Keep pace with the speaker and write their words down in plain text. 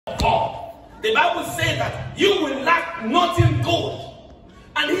God. The Bible says that you will lack nothing good,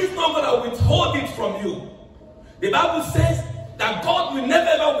 and He's not going to withhold it from you. The Bible says that God will never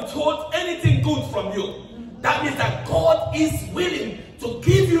ever withhold anything good from you. That means that God is willing to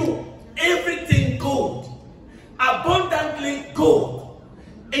give you everything good, abundantly good,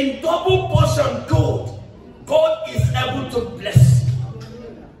 in double portion good. God is able to bless.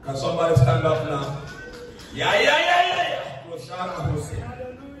 Can somebody stand up now? Yeah.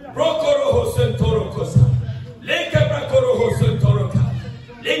 Brokoro Hosen Torokosa. Leke Brakoro Hosen Toroka.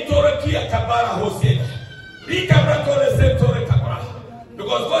 Lentorokia Kabara Hosen. Rika Brakore Sentore Kabara.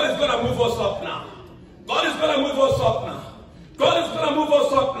 Because God is going to move us up now. God is going to move us up now. God is going to move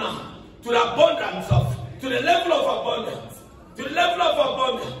us up now to the abundance of, to the level of abundance, to the level of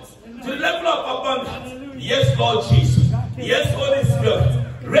abundance, to the level of abundance. Yes, Lord Jesus. Yes, Holy Spirit.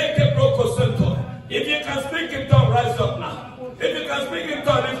 Reke Broko Sentore. If you can speak in tongues, rise up now. If you can speak in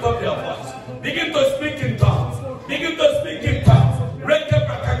tongues, lift up your voice. Begin to speak in tongues. Begin to speak in tongues.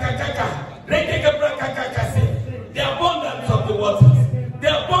 The abundance of the waters. The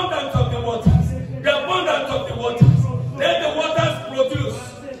abundance of the waters. The abundance of the waters. Let the waters produce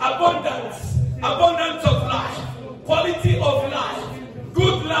abundance. Abundance of life. Quality of life.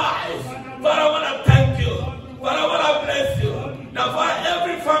 Good life. Father, I want to thank you. Father, I want to bless you. Now for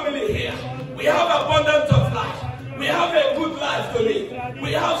every family here, we have abundance of life. We have a good life to live.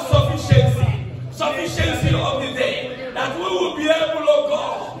 We have sufficiency of the day. That we will be able, oh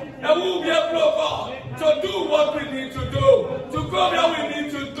God, that we will be able, oh God, to do what we need to do, to go where we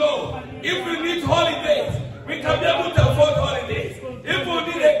need to go. If we need holidays, we can be able to afford holidays. If we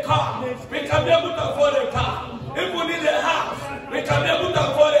need a car, we can be able to afford a car. If we need a house, we can be able to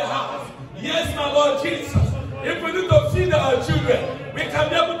afford a house. Yes, my Lord Jesus. If we need to feed our children, we can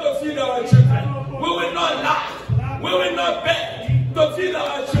be able to feed our children. We will not lack. We will not beg to feed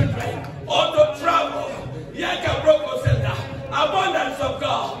our children or to travel. Abundance of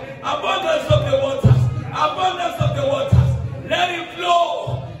God, abundance of the waters, abundance of the waters. Let it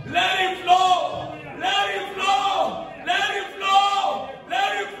flow, let it flow, let it flow, let it flow,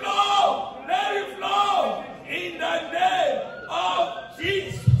 let it flow, let it flow in the name of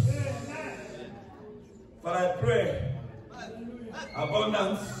Jesus. For I pray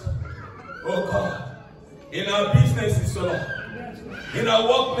abundance, oh God. In our businesses, O Lord. In our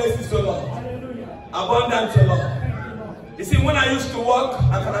workplaces, O Lord. Abundance, O Lord. You see, when I used to work,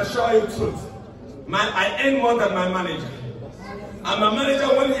 I can assure you the truth. I earn more than my manager. And my manager,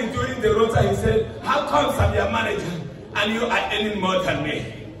 when he's doing the rota, he said, how comes I'm your manager and you are earning more than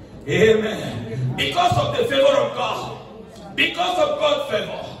me? Amen. Because of the favor of God. Because of God's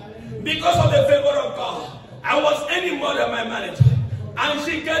favor. Because of the favor of God. I was earning more than my manager. And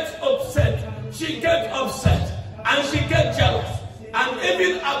she gets upset. She gets upset and she gets jealous. And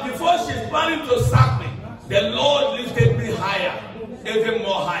even before she's planning to sack me, the Lord lifted me higher, even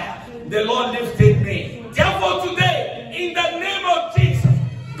more higher. The Lord lifted me. Therefore today, in the name of Jesus,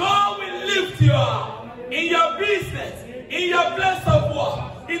 God will lift you up in your business, in your place of work,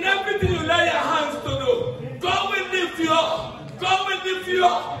 in everything you lay your hands to do. God will lift you up. God will lift you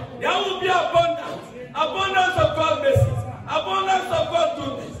up. There will be abundance. Abundance of God's mercy. Abundance of God's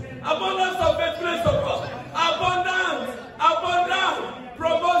goodness. Abundance of faithfulness of God. Abundance, abundance,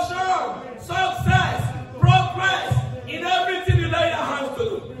 promotion, success, progress in everything you lay your hands to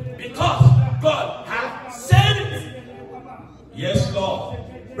do. Because God has said it. Yes, Lord.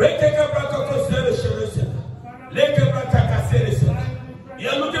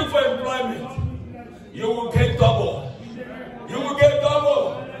 You're looking for employment. You will get double. You will get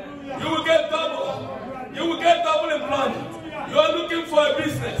double. You will get double. You will get double employment. You are looking for a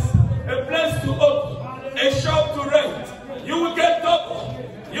business, a place to open, a shop to rent. You will get double.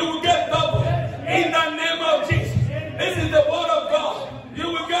 You will get double. In the name of Jesus. This is the word of God. You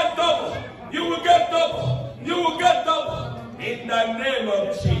will get double. You will get double. You will get double. In the name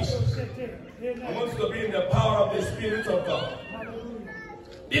of Jesus. I want you to be in the power of the Spirit of God.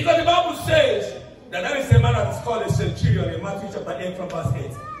 Because the Bible says that there is a man that is called a centurion in Matthew chapter 8 from verse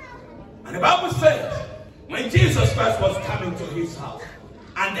 8. And the Bible says, when Jesus Christ was coming to his house,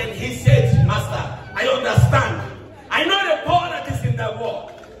 and then he said, Master, I understand. I know the power that is in the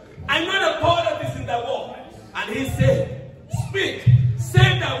world. I know the power that is in the world. And he said, speak,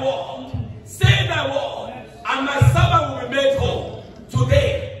 say the word, and my servant will be made whole.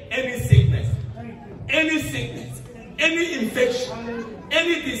 Today, any sickness, any infection,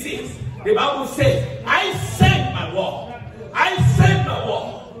 any disease, the Bible says, I send my word. I send my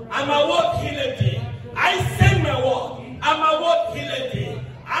word, and my word healed thee. I send my word, and my word healed thee.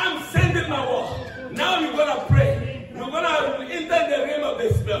 I'm sending my word. Now you're going to pray. You're going to enter the realm of the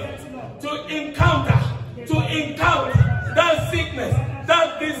spirit to encounter that sickness,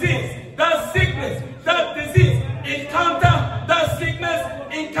 that disease, that sickness, that disease. Encounter that sickness,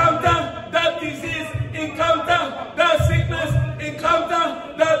 encounter that disease, encounter that sickness,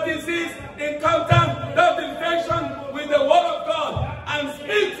 encounter that disease, encounter that infection with the word of God, and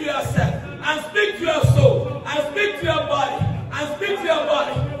speak to yourself, and speak to your soul, and speak to your body, and speak to your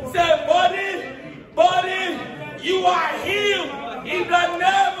body. Say, body, you are healed in the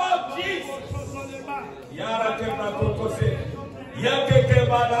name of Jesus. Yara kebra kokose, yake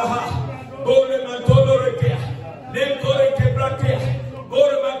kebaraha, bore mantoloreke, lentore kebrake,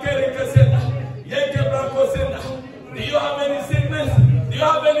 bore makere kesena, yake brakosena. Do you have any sickness? Do you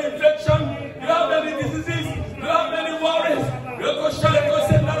have any infection? Do you have any diseases? Do you have any worries?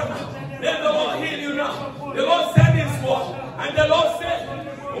 Let the Lord heal you now. The Lord said His word, and the Lord said,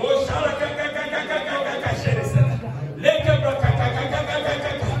 "Oh,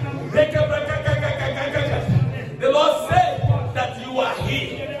 the Lord said that you are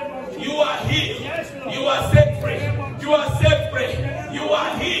healed. You are healed. You are set free. You are set free. You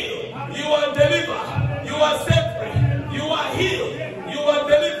are healed. You are delivered. You are set free. You are healed. You are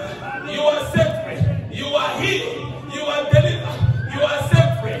delivered. You are set free. You are healed. You are delivered. You are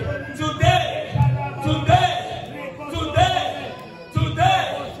set free.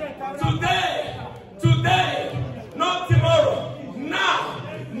 Today, not tomorrow.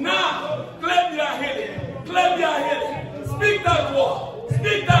 Now, claim your healing. Claim your healing. Speak that word.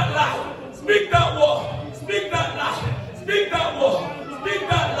 Speak that life. Speak that word. Speak that life. Speak that word. Speak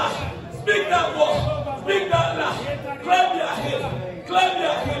that life. Speak that word. Speak that life. Claim your healing. Claim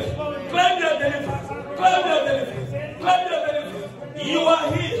your healing. Claim your deliverance. Claim your deliverance. Claim your deliverance. You are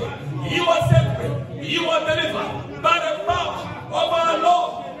healed. You are set free. You are delivered by the power of our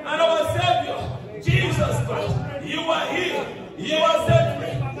Lord and our Savior, Jesus Christ. You are healed. You are set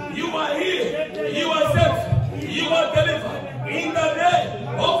free. You are healed. You are set free. You are delivered in the name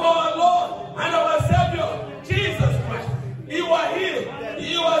of our Lord and our Savior, Jesus Christ. You are healed.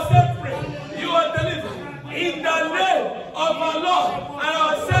 You are set free. You are delivered in the name of our Lord and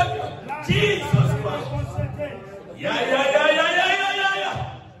our Savior, Jesus Christ.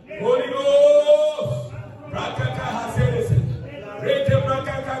 Holy Ghost. Rakaka haseres. Rete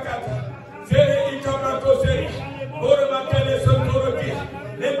rakaka. Sere ikabrako sere. Bore makele sontoroki.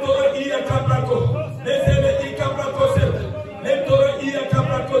 Lentoro iya kabrako. Lesele ikabrako sere. Lentoro iya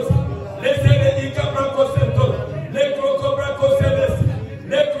kabrako sere. Lesele ikabrako sentoro. Lekro kobrako sere.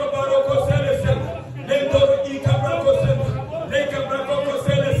 Lekro baroko sere. Lentoro ikabrako sere. Lekabrako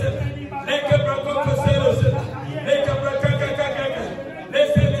sere. Lekabrako sere. Lekabraka kakaka.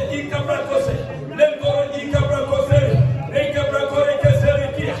 Lesele ikabrako sere. Lentoro ikabrako sere. Lekabrako rekesere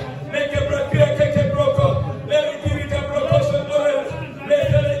kia. Lekabrako kekebroko. Lekirika broko sentoro.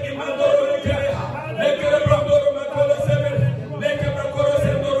 Lesele imandoro rekere. Lekere brandoro makolo sere. Lekabrako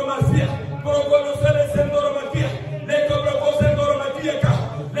sentoro masia. Broko sere sentoro makia. Lekabrako sentoro makia ka.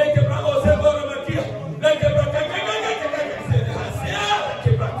 Lekabrako sentoro makia. Lekabraka kakaka sere. Hasia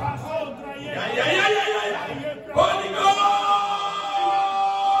kebraka. Ya. Holy Ghost.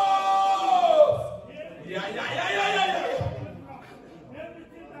 Ya.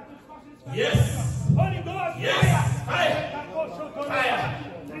 Yes. Yes. Fire.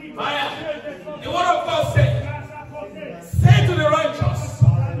 The word of God said, say to the righteous,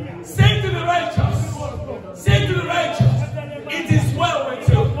 say to the righteous, say to the righteous, it is well with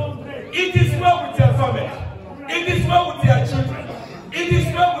you. It is well with your family. It is well with your children. It is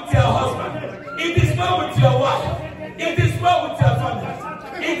well with your husband. It is well with your wife. It is well with your family.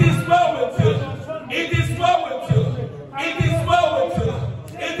 It is well with you. It is well with you. It is well with you.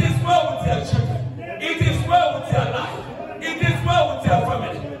 It is well with your children. It is well with your life. It is well with your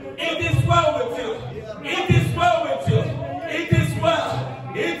family. It is well with you. It is well with you. It is well.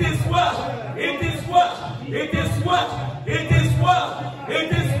 It is well. It is well. It is well. It is well.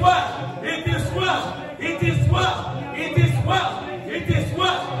 It is well. It is well. It is well. It is well. It is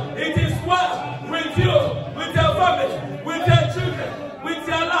well. It is well with you, with your family, with your children, with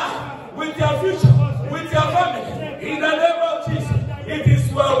your life.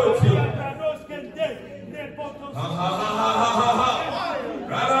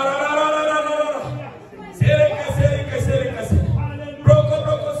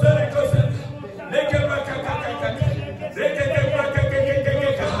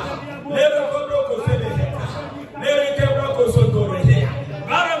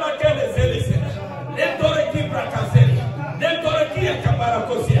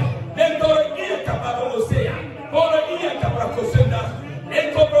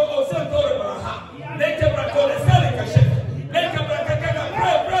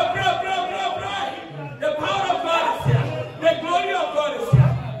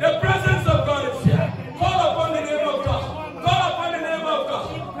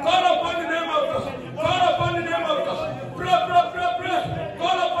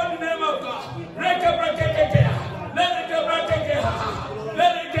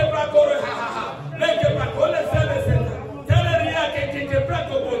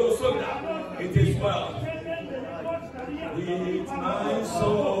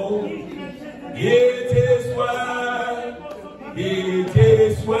 It is well. It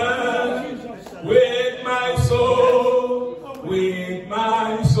is well with my soul. With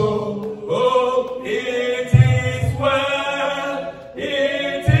my soul. Oh, it is well.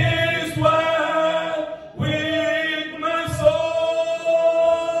 It is well with my soul.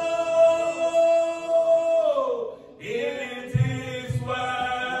 It is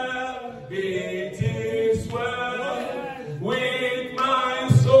well. It is well with my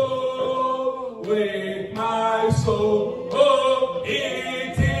soul. With my soul. Oh,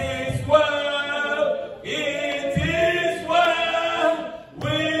 it is well. It is well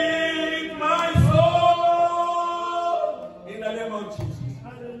with my soul. In the name of Jesus.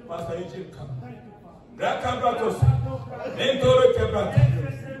 Pastor Eugene, come. Rakabrakos. Lentoro kebraka.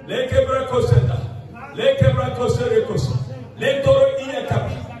 Lekebrakosenda. Lekebrakosrekos. Lentoro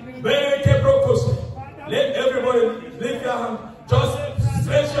iyakaba. Berekebrokos. Let everybody lift your hand. Just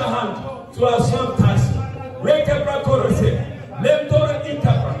stretch your hand to our son Tyson. Rekebrakose. Lentoro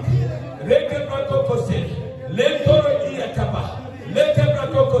ikabra. Rekebrakokose. Lentoro iyakaba.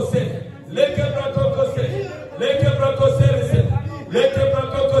 Lekebrakokose. Lekebrakokose. Lekebrakose.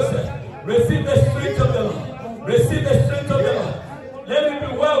 Lekebrakokose. Receive the strength of the Lord. Receive the strength of the Lord. Let it be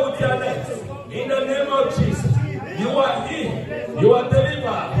well with your legs. In the name of Jesus. You are healed. You are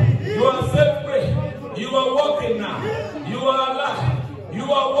delivered. You are set free. You are walking now. You are alive.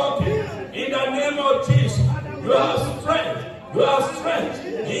 You are walking. In the name of Jesus. You have strength. You have strength.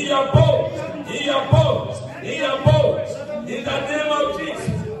 In your bones. In your bones. In your bones. In the name of Jesus.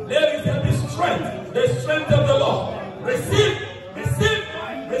 There is the strength. The strength of the Lord. Receive. Receive.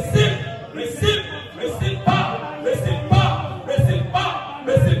 Receive. Receive. Receive power. Receive power. Receive power.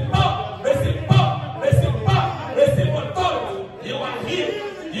 Receive power. Receive power. Receive power. Receive authority. You are healed.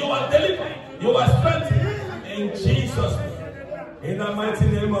 You are delivered. You are strengthened. In Jesus' name. In the mighty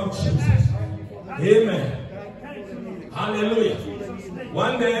name of Jesus. Amen. Hallelujah.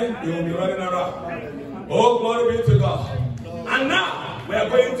 One day you will be running around. Oh, glory be to God. And now we are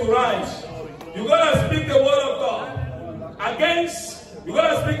going to rise. You're going to speak the word of God you're going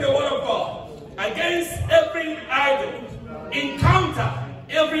to speak the word of God against every idol. Encounter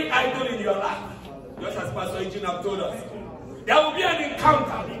every idol in your life. Just as Pastor Eugene have told us. There will be an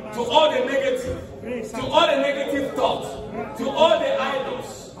encounter to all the negative thoughts, to all the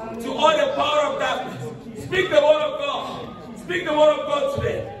idols, to all the power of darkness. Speak the word of God. Speak the word of God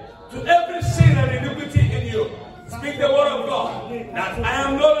today. To every sin and iniquity in you. Speak the word of God. That I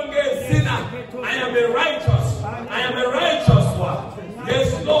am no longer a sinner. I am a righteous. I am a righteous one.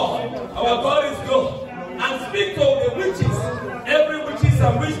 Yes, Lord. Our God is good. And speak to the witches. Every witches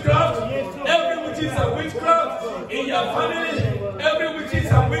and witchcraft. Every witches and witchcraft in your family. Every witches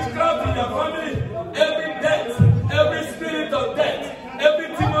and witchcraft in your family. Every death. Every spirit of death. Every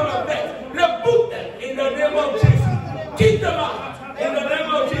demon of death. Rebuke them in the name of Jesus. Keep them out in the name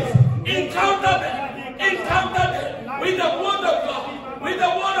of Jesus. Encounter them. Encounter them with the word of God. With the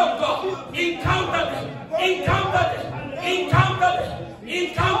word of God. Encounter them. Encounter them. Encounter them.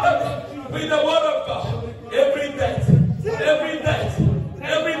 Encounter them with the word of God. Every death. Every death.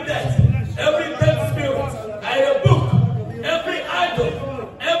 Every death. Every death spirit. I rebuke every idol.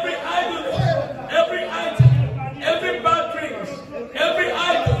 Every idol. Every idol. Every bad dreams. Every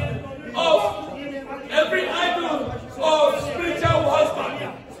idol of spiritual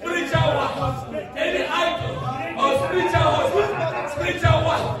husband. Spiritual wife. Any idol of spiritual husband. Spiritual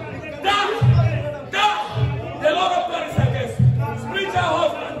wife. Die. Die. The Lord of God is against spiritual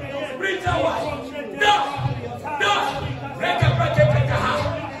husband. Spiritual wife. Die. Die.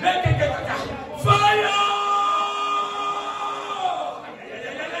 Fire!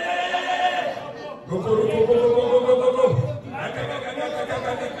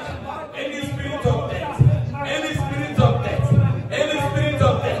 Any spirit of death, any spirit of death, any spirit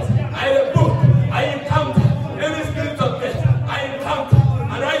of death, I rebuke, I encounter, any spirit of death, I encounter,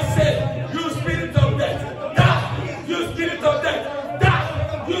 and I say, you spirit of death, die, you spirit of death,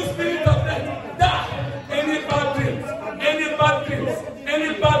 die, you spirit of death, die, any bad dreams, any bad dreams,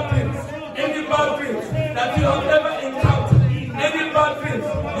 any bad dreams, any bad dreams that you have never encountered, any bad dreams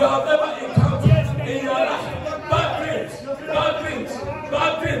you have never encountered in your life, bad dreams, bad dreams,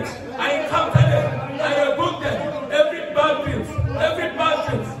 bad dreams, I encounter them, I rebuke them, every bad dreams,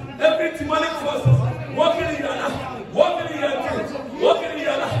 every demonic forces, walking in your life, walking in your dreams, walking in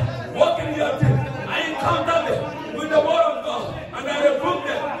your life, walking in your dreams, I encounter them with the word of God, and I rebuke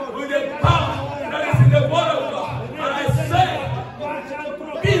them with the power that is in the word of God, and I say,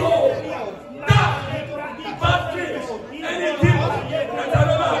 behold, die, bad dreams, any demon that have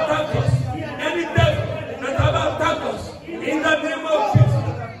ever attacked us, any devil that have ever attacked us, in the name of Jesus,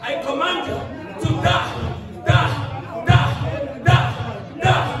 I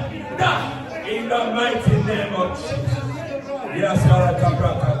of Jesus. Yes,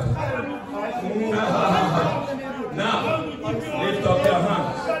 now, lift up your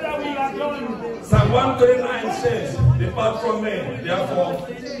hands. Psalm 139 says, depart from me, therefore,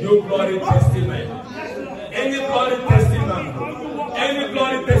 you bloody thirsty men. Any bloody thirsty man, any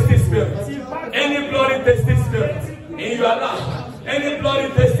bloody thirsty spirit, any bloody thirsty spirit in your life, any bloody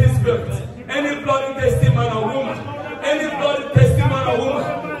thirsty spirit, any bloody thirsty man or woman, any bloody thirsty man or woman,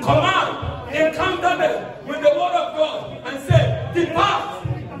 command, encounter them with the word of God and say, depart,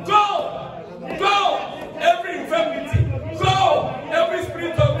 go, go, every infirmity, go, every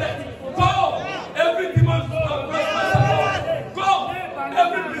spirit of death, go, every demon of prosperity, go,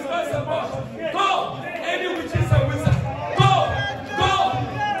 every business of God, go, any witches and wizards, go, go,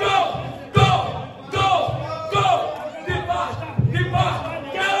 go, go, go, go, depart, depart,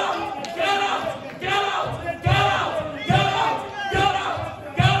 get out, get out, get out, get out, get out, get out,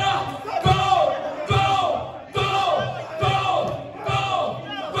 get out, go, go, go, go, go, go,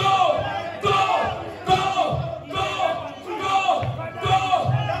 go, go, go, go, go,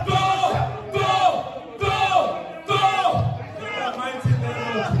 go, go, go, go. Mighty name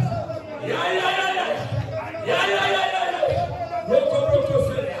of Jesus. Yeah, yeah, yeah, yeah. Yeah, yeah, yeah, yeah, yeah. Roko, roko,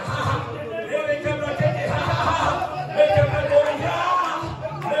 say, ha, ha. Ele quebra, quebra, ha, ha, ha. Ele quebra, quebra, ha, ha.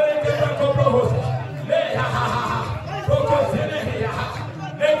 Ele quebra, quebra, ha, ha, ha. Roko, say, ha, ha.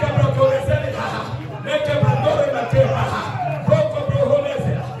 Ele quebra, quebra, say, ha, ha. Ele quebra, dore, na, quebra, ha, ha. Roko, bro,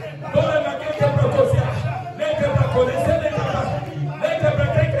 say, dore, na, quebra, say, ele quebra, quebra, say, ele quebra, ele quebra,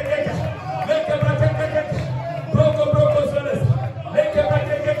 quebra, ele quebra, quebra, roko, roko, say, ele quebra,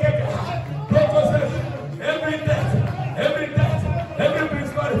 quebra, roko, say, every death, every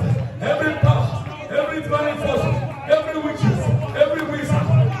principality, every power, every demonic force, every witches, every wizard,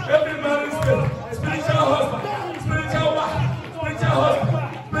 every married spirit, spiritual husband, spiritual wife,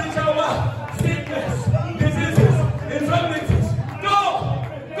 sickness, diseases, infirmities, go,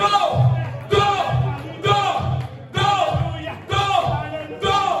 go, go, go, go, go,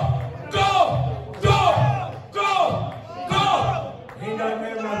 go, go, go, go, go, in the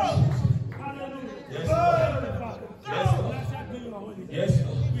name of Jesus. Yes, Lord. Yes, Lord. Yes,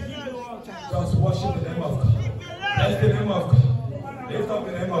 Lord. Just worship the name of God. Bless the name of God. Lift up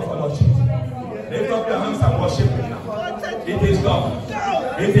the name of our Lord Jesus. Lift up your hands and worship Him now. It is God.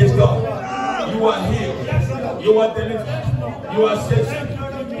 It is God. You are healed. You are delivered. You are set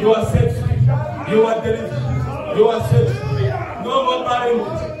free. You are set free. You are delivered. You are set free. No more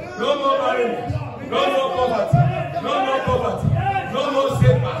barrenness. No more barrenness. No more poverty. No more poverty. No more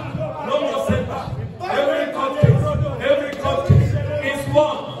setback. No more setback. Every court case is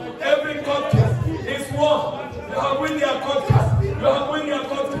won. Every court case is won. You have won your court case. You have won your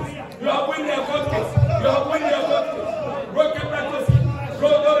court case. You have won your court case. You have won your court case. Broken records.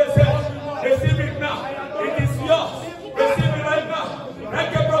 Receive it now. It is yours. Receive it right now.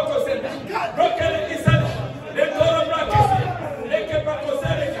 Broken it is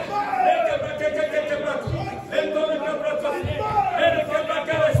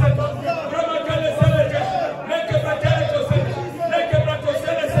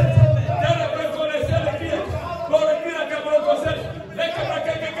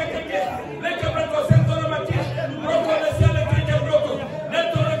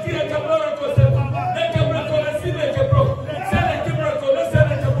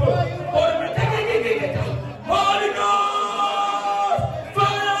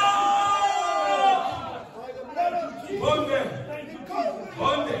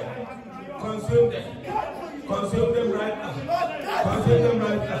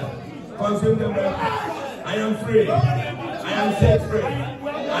Consume them right now. I am free. I am set free.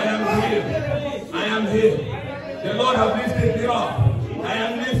 I am healed. I am healed. The Lord has lifted me up. I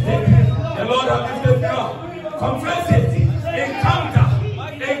am lifted. The Lord has lifted me up. Confess it. Encounter.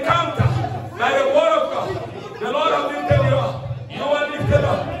 By the word of God. The Lord has lifted you up. You are lifted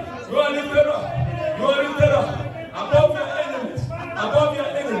up. You are lifted up. You are lifted up. Above your enemies. Above your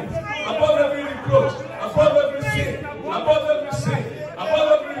enemies. Above every reproach. Above every sin. Above every sin.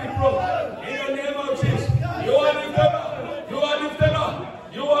 Above every reproach. In the name of Jesus. You are lifted up. You are lifted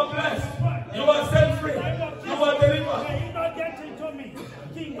up. You are blessed. You are set free. You are delivered.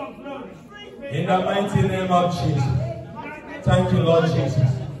 In the mighty name of Jesus. Thank you, Lord Jesus.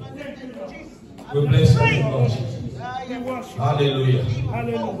 We bless you, Lord Jesus. Hallelujah.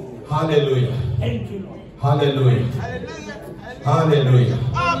 Hallelujah. Thank you, Lord. Hallelujah. Hallelujah.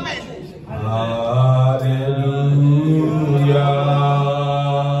 Amen. Hallelujah.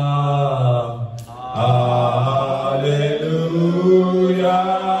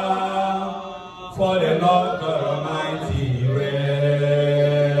 Hallelujah. For the Lord God Almighty reigns.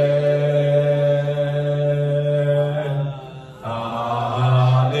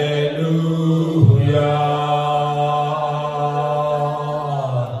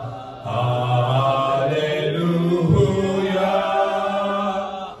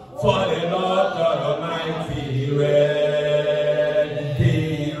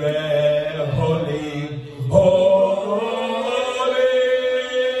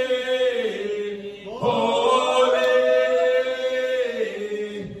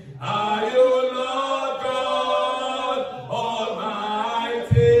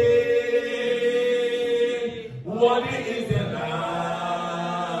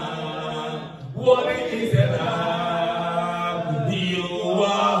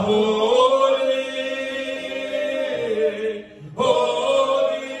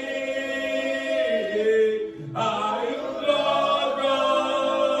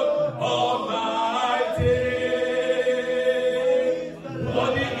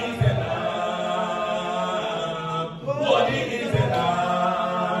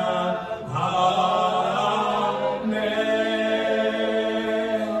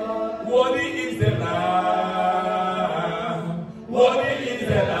 the Lamb. Worthy is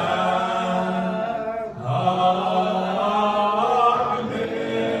the Lamb. Amen.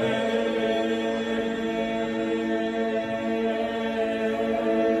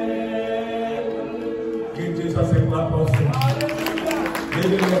 Give Jesus a clap of praise.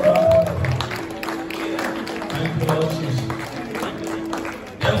 Give him a clap. Thank you, Lord Jesus.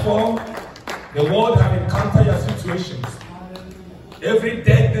 Therefore, the world has encountered your situations. Every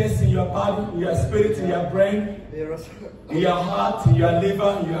deadness in your body, in your spirit, in your brain, in your heart, in your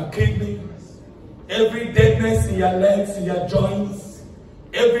liver, in your kidney, every deadness in your legs, in your joints,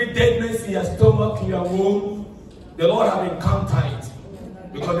 every deadness in your stomach, in your womb, the Lord has encountered it.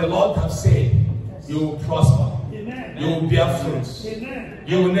 Because the Lord has said, you will prosper. Amen. You will bear fruits. Amen.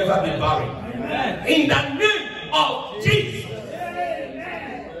 You will never be barren. Amen. In the name of Jesus.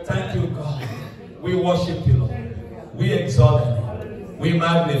 Amen. Thank you, God. We worship you, Lord. We exalt you. We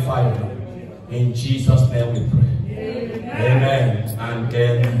magnify you. In Jesus' name we pray. Amen. And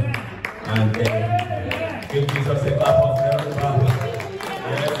amen. And amen. Give Jesus a clap of everybody.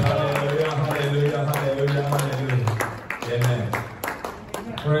 Yes, hallelujah, hallelujah, hallelujah, hallelujah. Amen.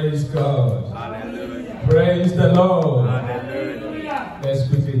 Praise God. Hallelujah. Praise the Lord. Hallelujah. Let's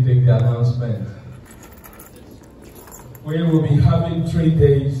quickly take the announcement. We will be having 3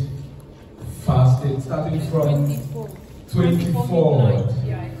 days fasting, starting from 24th.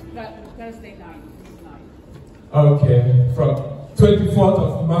 Yeah, Thursday night. Okay, from 24th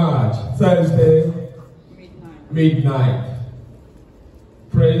of March, Thursday, midnight.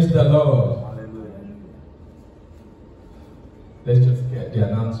 Praise the Lord. Hallelujah. Let's just get the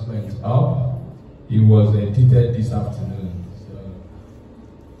announcement up. It was edited this afternoon. So.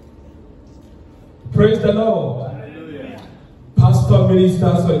 Praise the Lord. Hallelujah. Pastor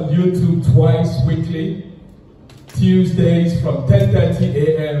ministers on YouTube twice weekly. Tuesdays from 10:30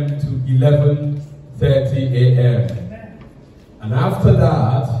 a.m. to 11:30 a.m. And after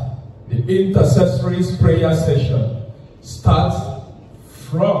that, the intercessory prayer session starts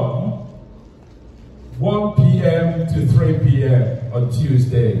from 1 p.m. to 3 p.m. on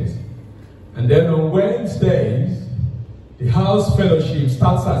Tuesdays. And then on Wednesdays, the house fellowship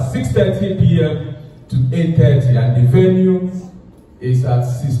starts at 6:30 p.m. to 8:30, and the venue is at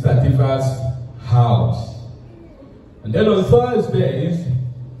Sister Diva's house. And then on Thursdays,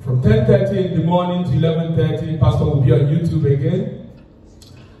 from 10:30 in the morning to 11:30, Pastor will be on YouTube again,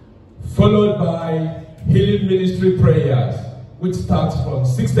 followed by Healing Ministry Prayers, which starts from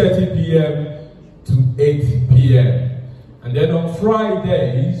 6:30 p.m. to 8 p.m. And then on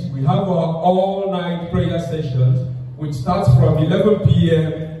Fridays, we have our all-night prayer sessions, which starts from 11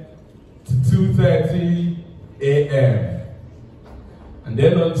 p.m. to 2:30 a.m. And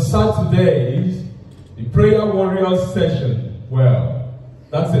then on Saturdays, the Prayer Warriors session, well,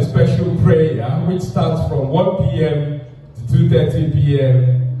 that's a special prayer which starts from 1 p.m. to 2:30 p.m.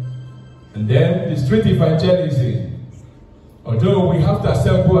 And then the street evangelism. Although we have to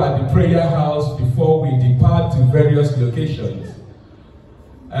assemble at the prayer house before we depart to various locations.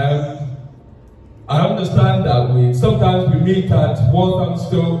 I understand that sometimes we meet at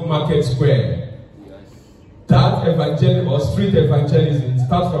Walthamstow Market Square. That street evangelism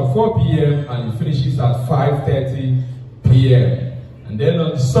starts from 4 p.m. and it finishes at 5:30 p.m. And then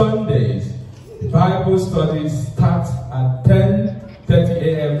on Sundays, the Bible studies starts at 10:30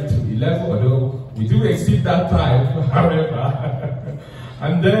 a.m. to 11, although we do exceed that time, however.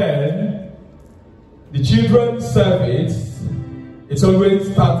 And then the children's service, it's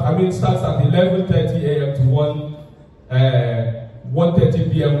always starts at 11:30 a.m. to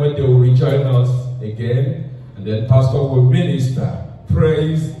 1:30 p.m. when they will rejoin us again. And then Pastor will minister.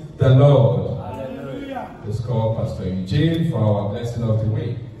 Praise the Lord. Hallelujah. Let's call Pastor Eugene for our blessing of the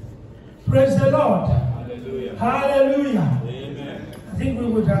week. Praise the Lord. Hallelujah. Hallelujah. Amen. I think we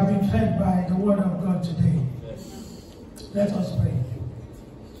would have been fed by the word of God today. Yes. Let us pray.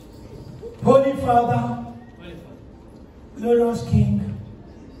 Holy Father, glorious King,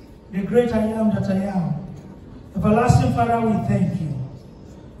 the great I am that I am, everlasting Father, we thank you.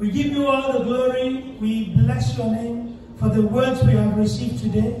 We give you all the glory. We bless your name for the words we have received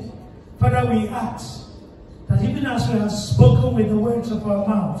today. Father, we ask that even as we have spoken with the words of our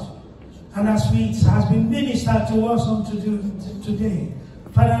mouth, and as it has been ministered to us today,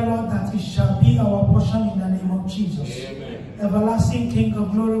 Father, Lord, that it shall be our portion in the name of Jesus. Amen. Everlasting King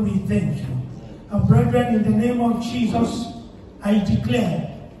of glory, we thank you. And brethren, in the name of Jesus, I declare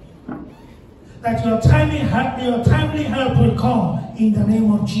that your timely help will come in the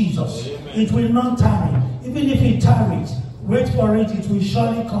name of Jesus. Amen. It will not tarry. Even if it tarries, wait for it, it will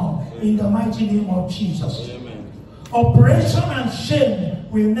surely come in the mighty name of Jesus. Amen. Oppression and shame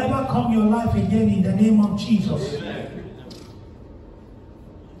will never come your life again in the name of Jesus.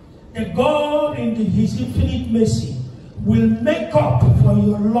 The God in His infinite mercy will make up for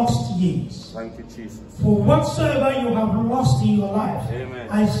your lost years. Thank you, Jesus. For whatsoever you have lost in your life, Amen.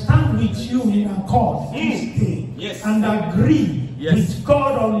 I stand with you in accord this day and agree with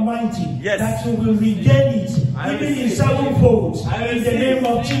God Almighty that you will regain it, even in sevenfold, in the name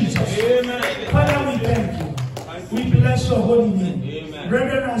of Jesus. Amen. Father, we thank you. We bless your holy name. Amen.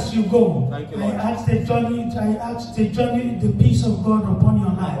 Brethren, as you go, Thank you, I Lord. ask the journey, the peace of God upon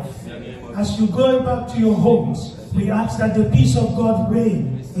your life. As you go back to your homes, we ask that the peace of God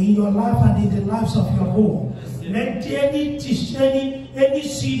reign in your life and in the lives of your home. Let any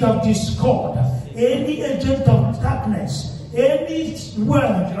seed of discord, any agent of darkness, any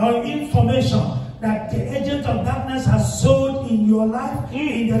word or information that the agent of darkness has sowed in your life,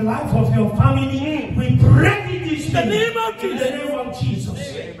 in the life of your family, we break it this day. In the name of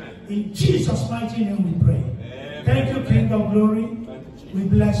Jesus. In Jesus' mighty name we pray. Thank you, King of Glory. We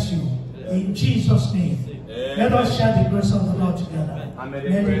bless you. In Jesus' name. Let us share the grace of the Lord together. May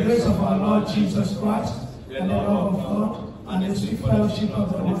the grace of our Lord Jesus Christ and the love of God and the sweet fellowship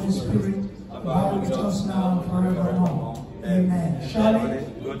of the Holy Spirit abide with us now and forevermore. Amen. Surely,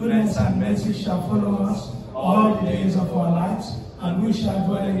 goodness and mercy shall follow us all the days of our lives, and we shall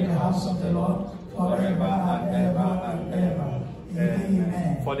dwell in the house of the Lord forever and ever and ever.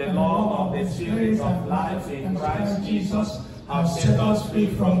 Amen. For the law of the Spirit of life in Christ Jesus has set us free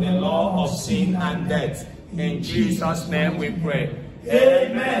from the law of sin and death. In Jesus' name we pray.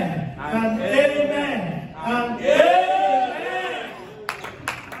 Amen and amen and amen. Hallelujah.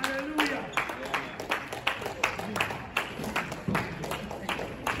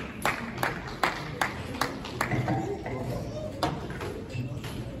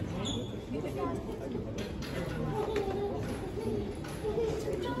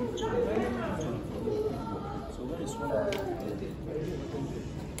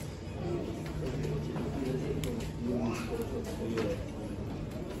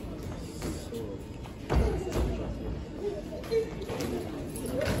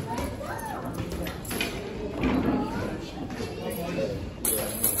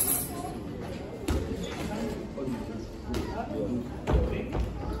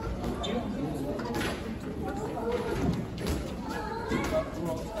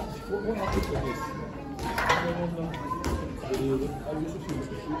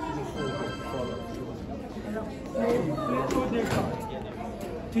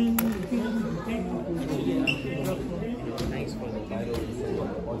 Thanks for the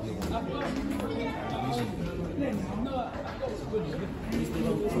Bible.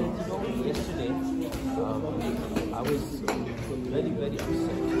 Yesterday, I was very, very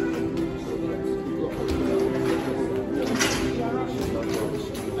upset.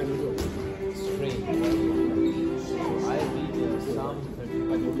 Strange. I read Psalm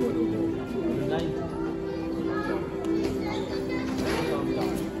 35, 90.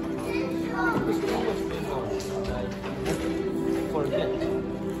 Forget.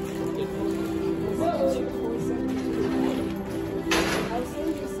 I'll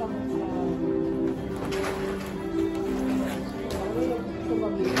send you some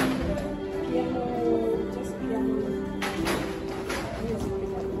probably piano, just piano music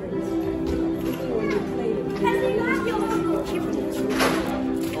that works. When you play it, yeah, piano music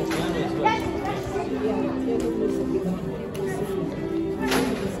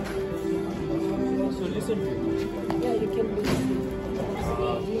So listen to it. yeah, you can listen.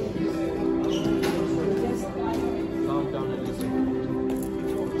 Just Calm down and listen.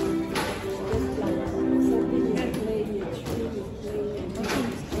 like something you play, you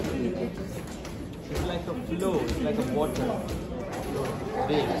play. It's like a flow, it's like a water.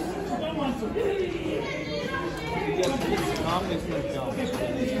 Waves. You just calm yourself down.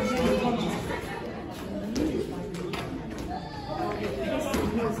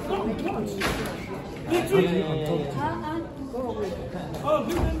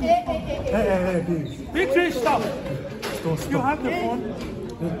 Hey, please. Victory, stop. You have the phone.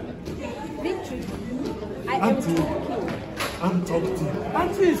 Victory. I am talking. I'm talking.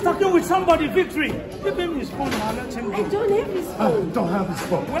 Auntie is talking with somebody. Victory. Give him his phone now. Let him I go. don't have his phone. Don't have his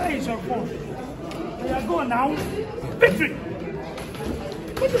phone. Where is your phone? Yeah, go now. Victory.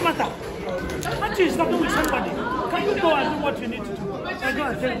 What's the matter? Auntie is talking with somebody. Can you go and do what you need to do? I go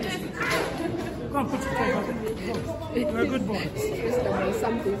and take this. Go and put it over there. Go. You're a good boy.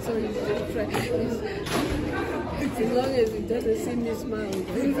 Something, so he's just trying. As long as he doesn't see me smile.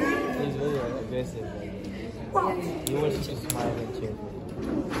 He's very aggressive. Yeah. He wants to smile and cheerful.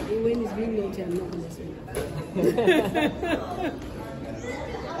 When he's being naughty, I'm not going to smile.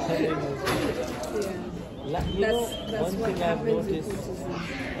 Like, you That's, know, that's one what thing I've happens in noticed.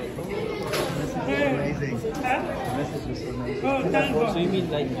 Amazing. Message was amazing. Oh, thank So God. you mean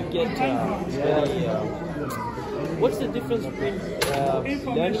like you get very, what's the difference between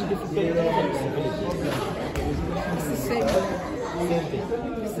learning difficulties and disabilities? It's the same thing. Same thing.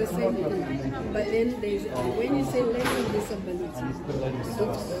 It's the same thing. But then there's, when you say learning disability, it could,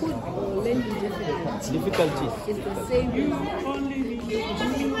 or learning difficulty, Difficulties. it's the same thing.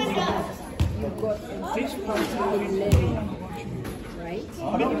 You've got a difficulty in learning, right?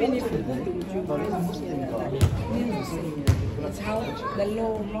 Even if you go to the university and that means the same. It's how the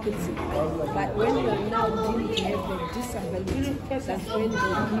law puts it. But when you're now deemed to have a disability, that's when they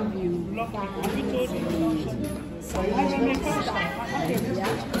give you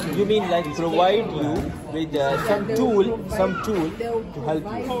You mean like provide you with some tool to help you? They'll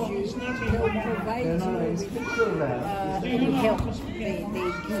provide you with help. They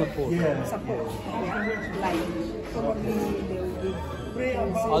give support. Like probably they'll give.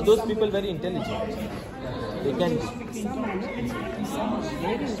 Are those people very intelligent? They can. Some are very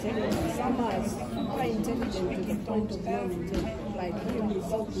intelligent. Some are super intelligent to the point of non-intelligent. Like him, he's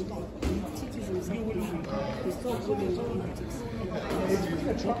so good. He teaches himself. He's so good in politics.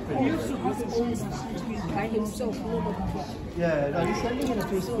 By himself, nobody. Yeah, no, he's sending in a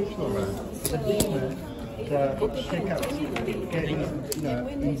few scriptural the demon pick up,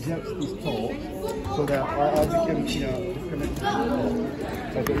 injects this talk so that I became, disconnected.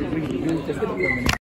 So it really takes a couple of minutes.